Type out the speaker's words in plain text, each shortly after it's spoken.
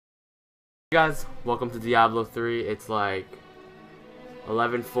Hey guys, welcome to Diablo 3. It's like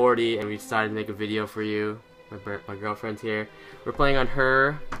 11:40 and we decided to make a video for you. My girlfriend's here. We're playing on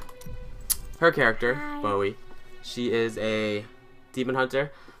her character, Hi. Bowie. She is a demon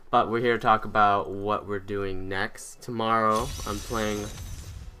hunter, but we're here to talk about what we're doing next. Tomorrow, I'm playing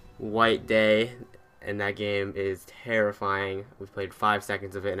White Day, and that game is terrifying. We played 5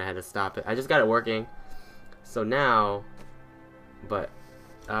 seconds of it and I had to stop it. I just got it working. So now,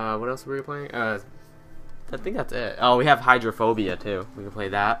 what else were we playing? I think that's it. Oh, we have hydrophobia too. We can play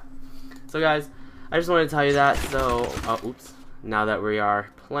that. So guys, I just wanted to tell you that. So, oops. Now that we are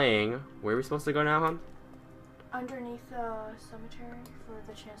playing, where are we supposed to go now, hon? Underneath the cemetery for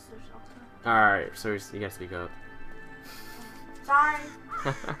the Chancellor's altar. Alright, so you gotta speak up. Sorry.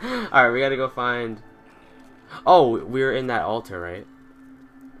 Alright, we gotta go find... Oh, we're in that altar, right?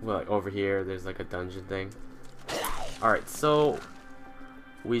 Well, like over here, there's like a dungeon thing. Alright, so...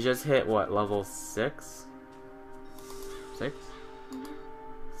 we just hit, what, level 6? 6?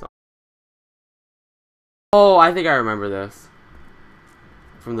 So oh, I think I remember this.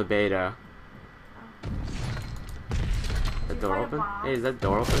 From the beta. That door open? Hey, is that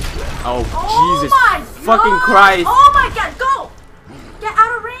door open? Oh, Jesus fucking Christ! Oh my god, go! Get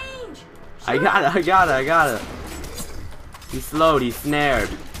out of range! I got it. He's slowed, he's snared.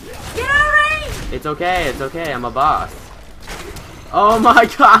 Get out of range! It's okay, I'm a boss. Oh my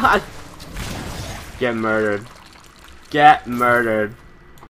god! Get murdered. Get murdered.